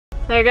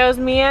There goes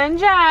Mia and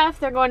Jeff.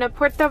 They're going to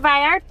Puerto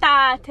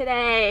Vallarta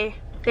today.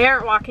 They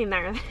aren't walking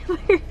there.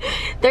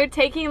 They're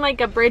taking like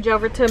a bridge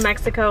over to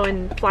Mexico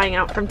and flying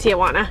out from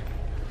Tijuana.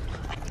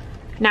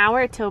 Now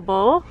we're to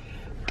Bowl.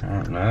 I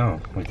don't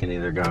know. We can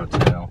either go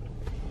to...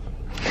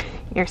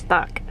 You're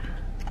stuck.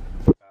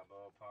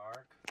 Balboa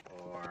Park,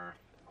 or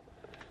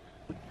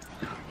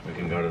we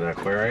can go to the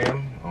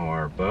aquarium,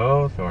 or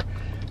both, or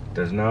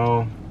there's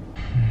no...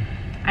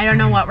 I don't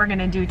know what we're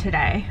gonna do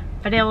today,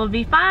 but it will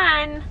be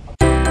fun.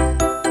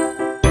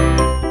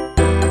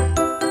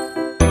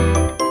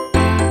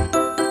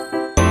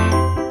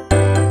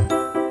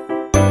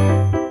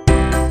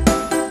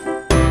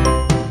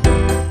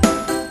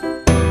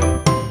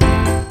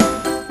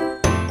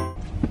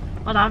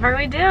 Whatever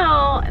we do,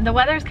 the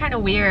weather's kind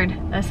of weird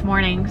this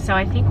morning, so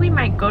I think we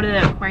might go to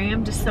the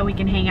aquarium just so we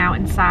can hang out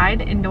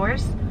inside,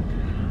 indoors.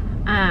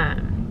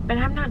 But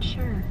I'm not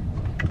sure.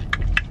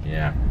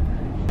 Yeah.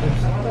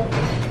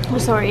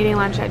 So we're eating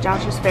lunch at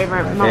Josh's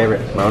favorite.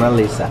 Favorite, Mona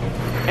Lisa.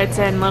 It's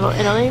in Little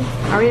Italy.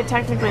 Are we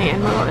technically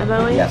in Little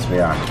Italy? Yes, we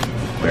are.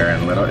 We're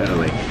in Little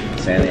Italy,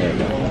 San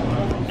Diego.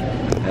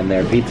 And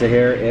their pizza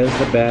here is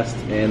the best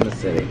in the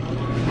city.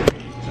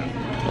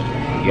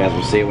 You guys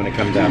will see it when it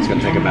comes out. It's going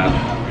to take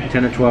about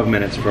 10 to 12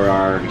 minutes for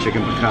our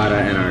chicken piccata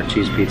and our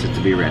cheese pizzas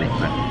to be ready.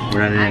 But we're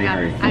not in any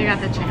hurry. I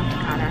got the chicken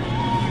piccata,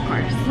 of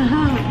course.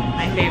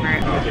 My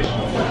favorite.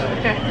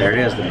 There it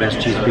is, the best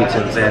cheese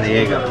pizza in San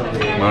Diego.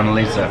 Mona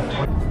Lisa.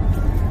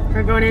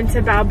 We're going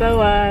into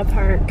Balboa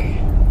Park.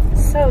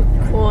 It's so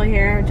cool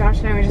here. Josh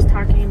and I were just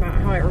talking about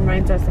how it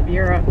reminds us of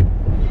Europe.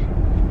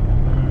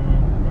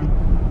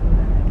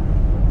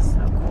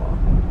 So cool.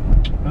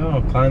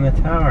 Oh, climb the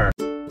tower.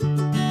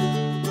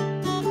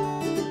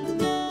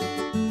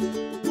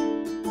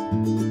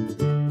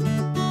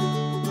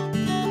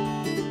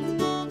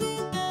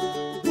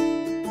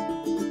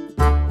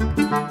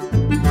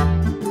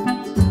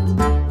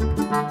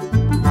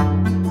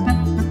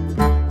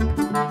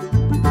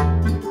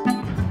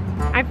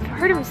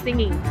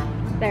 Singing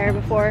there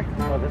before.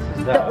 Oh, this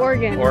is the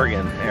Oregon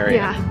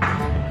area.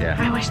 Yeah.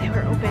 I wish they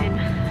were open.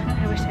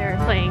 I wish they were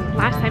playing.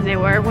 Last time they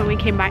were when we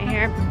came by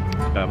here.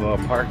 Balboa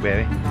Park,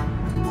 baby.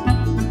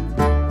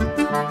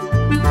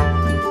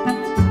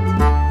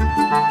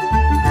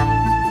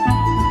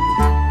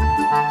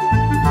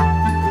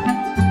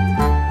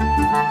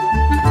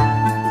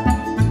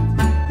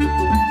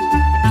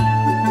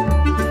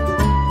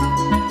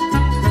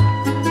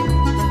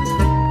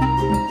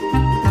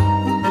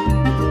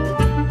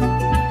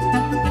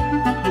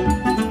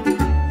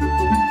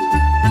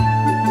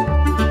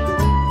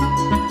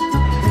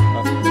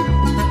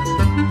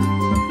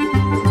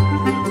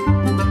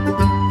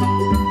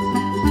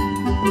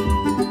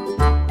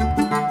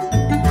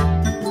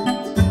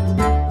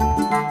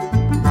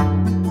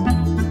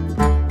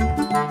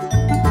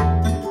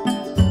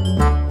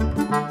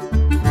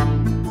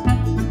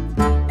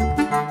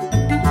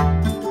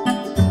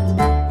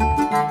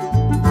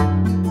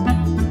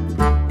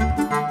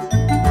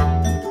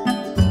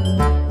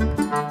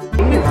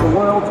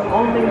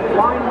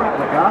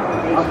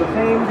 Of the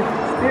famed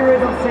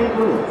Spirit of St.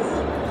 Louis,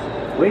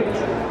 which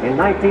in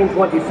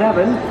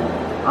 1927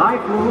 I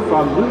flew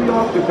from New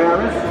York to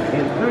Paris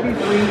in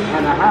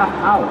 33.5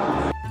 hours.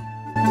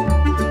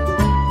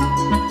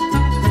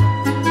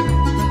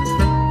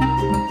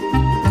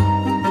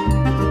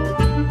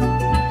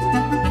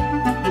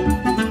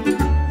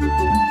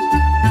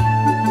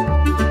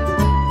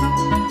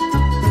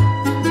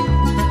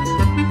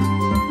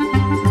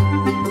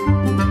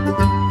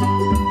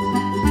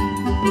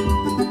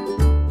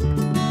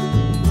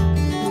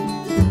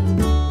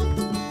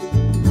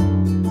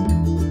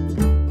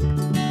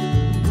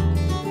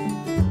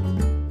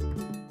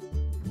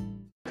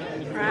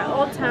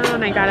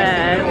 I got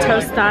a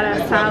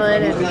tostada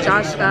salad and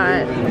Josh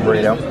got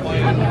Burrito.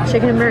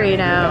 Chicken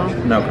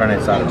burrito. No, carne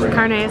asada burrito.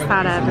 Carne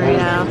asada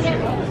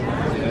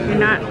burrito. You're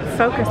not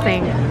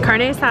focusing.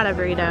 Carne asada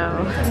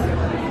burrito.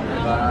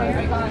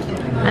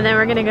 And then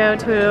we're gonna go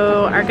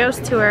to our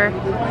ghost tour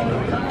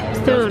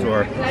soon. Ghost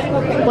tour.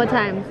 What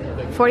time?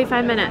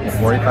 45 minutes.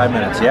 45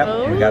 minutes,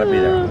 yep. We gotta be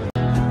there.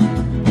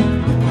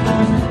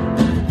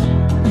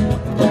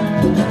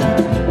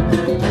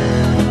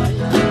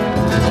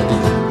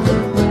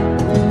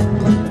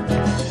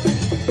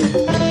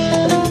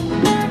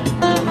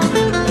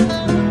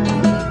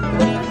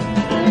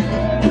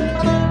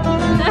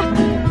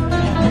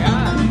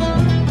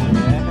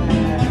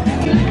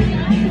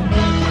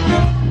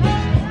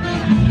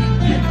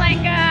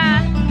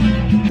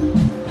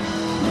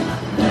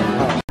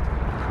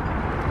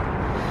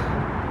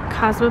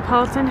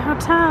 Cosmopolitan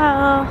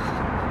Hotel.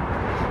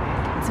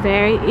 It's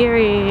very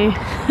eerie.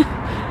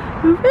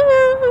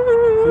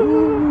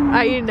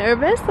 Are you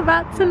nervous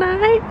about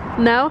tonight?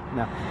 No?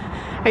 No.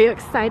 Are you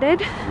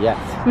excited? Yes.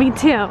 Me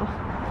too.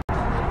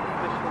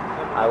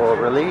 I will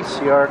release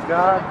your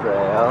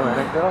guardrail and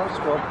a ghost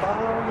will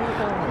follow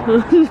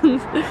you home.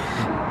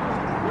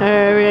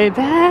 Hurry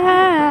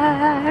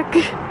back.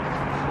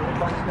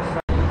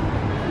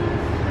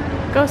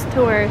 Ghost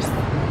tours.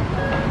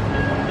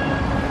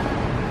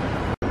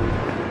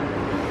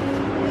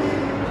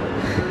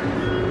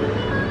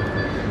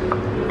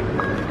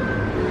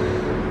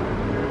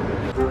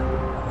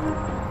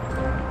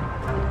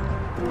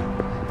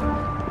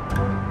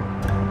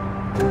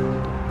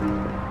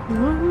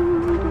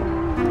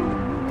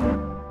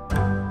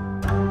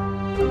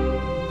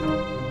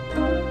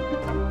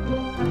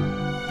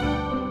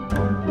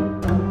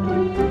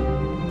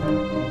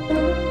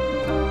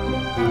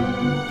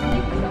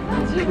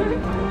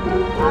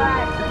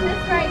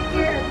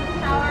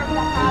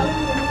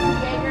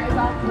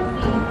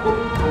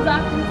 is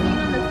often seen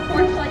on this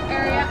porch-like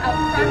area out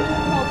front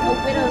called a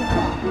widow's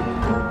walk.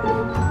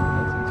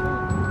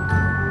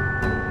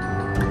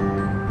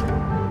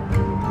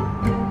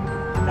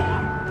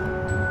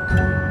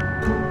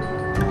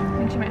 I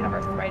think she might have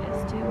arthritis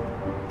too.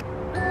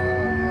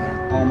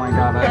 Oh my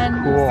god, that's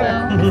cool.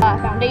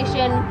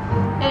 Foundation.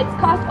 It's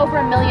cost over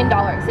 $1 million.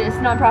 This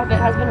nonprofit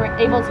has been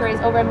able to raise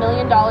over $1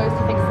 million to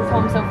fix this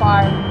home so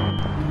far.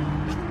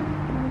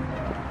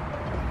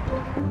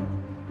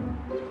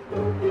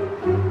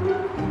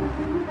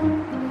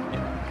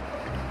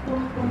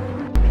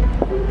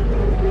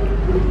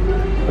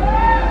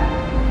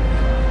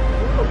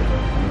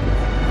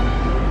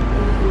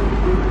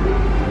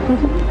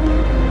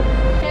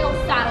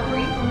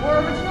 Were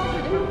original to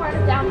a different part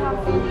of downtown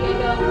San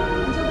Diego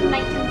until the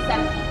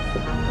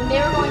 1970s, when they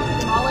were going to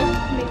demolish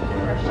to make it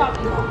for a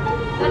shopping mall.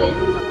 That is,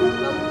 until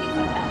both these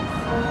hotels.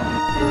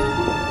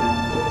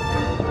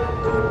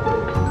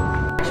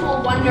 Actual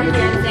wonder here in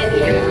San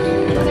Diego.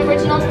 It was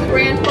original to the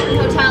Grand Hilton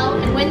Hotel,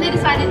 and when they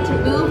decided to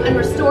move and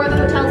restore the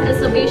hotel to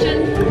this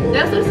location, they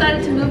also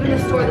decided to move and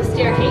restore the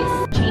staircase.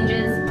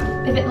 Changes.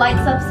 If it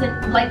lights up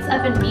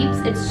and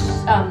beeps, it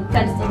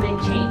sends a big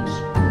change.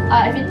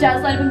 If it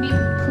does light up and beep,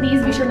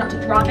 please be sure not to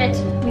drop it.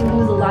 We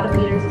lose a lot of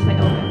meters if I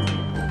go in.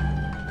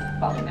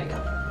 Well, there you go.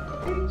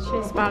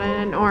 She spotted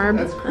an orb.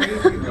 That's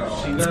crazy though.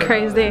 It's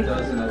crazy.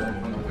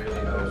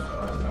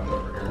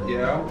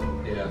 Yeah?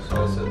 Yeah, so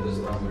I said this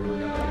time we were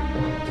gonna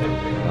take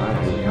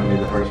the You're gonna be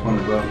the first one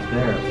to go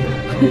upstairs.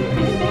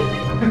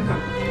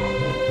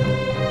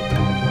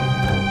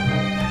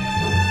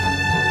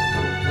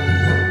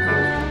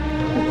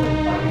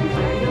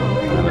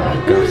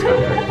 Ghost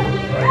hunter.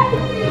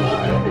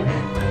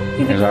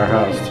 Here's our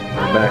host,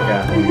 Rebecca.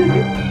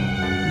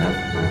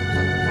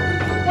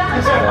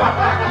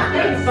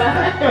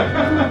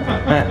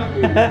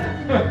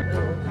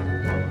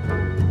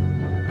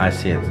 I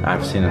see it.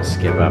 I've seen it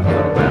skip up a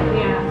little bit.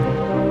 Yeah.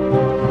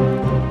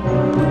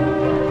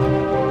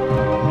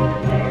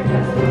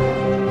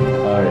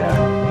 Oh yeah.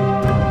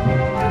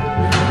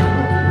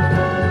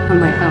 On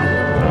my phone.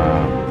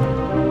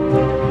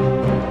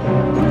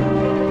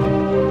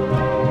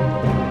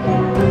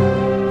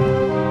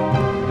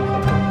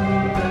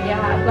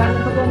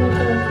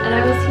 And I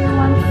was here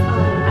once.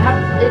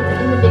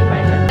 It's in the big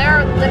bedroom. There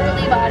are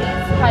literally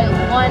bodies piled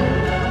one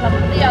on top of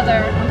the other,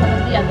 on top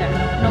of the other,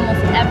 in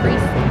almost every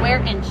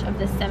square inch of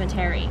this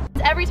cemetery.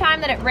 Every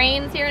time that it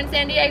rains here in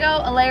San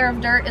Diego, a layer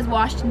of dirt is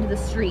washed into the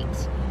street.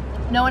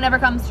 No one ever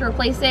comes to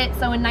replace it,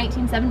 so in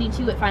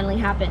 1972 it finally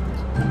happened.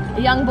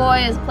 A young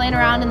boy is playing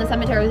around in the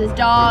cemetery with his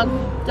dog.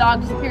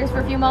 Dog disappears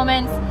for a few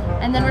moments,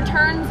 and then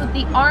returns with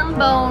the arm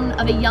bone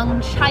of a young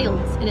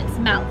child in its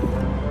mouth.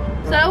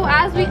 So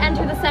as we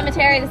enter the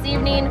cemetery this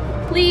evening,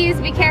 please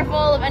be careful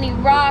of any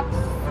rocks,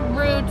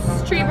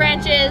 roots, tree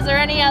branches, or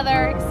any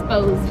other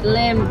exposed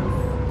limbs.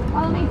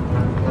 Follow me.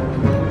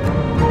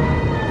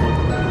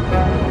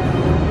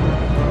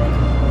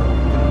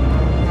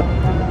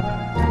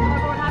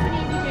 However, what happened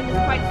in Houston is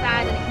quite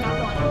sad and it cannot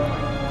go on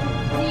anymore.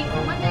 See,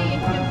 one day in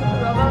Houston took the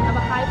rowboat of a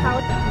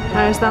high-powered...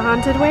 There's the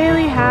haunted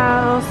Whaley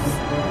house.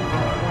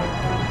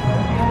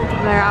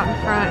 They're out in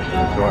front.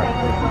 Sure.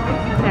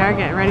 They are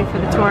getting ready for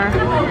the tour.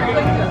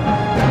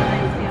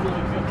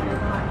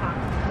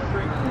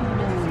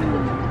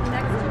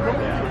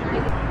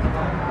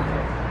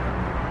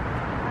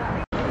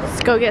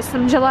 Let's go get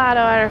some gelato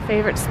at our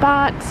favorite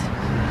spot.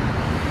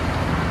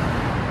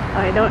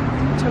 I don't,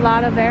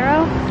 Gelato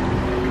Vero.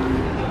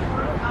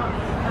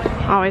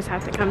 Always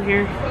have to come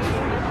here.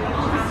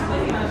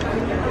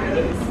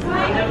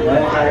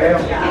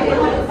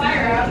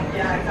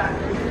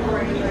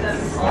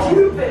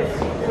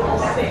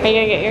 Are you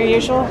gonna get your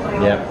usual?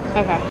 Yep.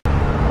 Okay.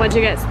 What'd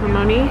you get,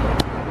 spumoni?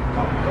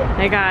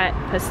 I got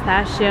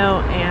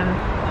pistachio and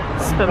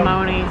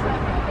spumoni.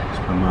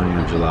 Spumoni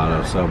and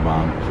gelato, so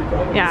bomb.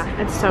 Yeah,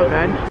 it's so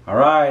good. All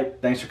right,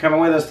 thanks for coming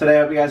with us today.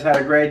 Hope you guys had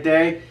a great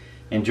day,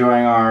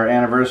 enjoying our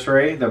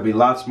anniversary. There'll be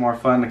lots more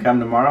fun to come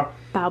tomorrow.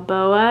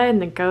 Balboa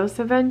and the Ghost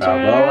Adventures.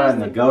 Balboa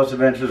and the Ghost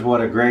Adventures.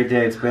 What a great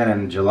day it's been,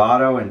 and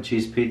gelato and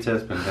cheese pizza.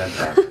 It's been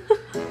fantastic.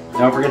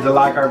 Don't forget to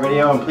like our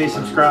video and please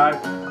subscribe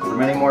for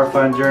many more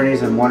fun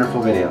journeys and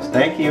wonderful videos.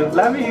 Thank you.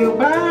 Love you.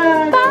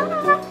 Bye.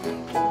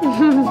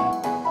 Bye.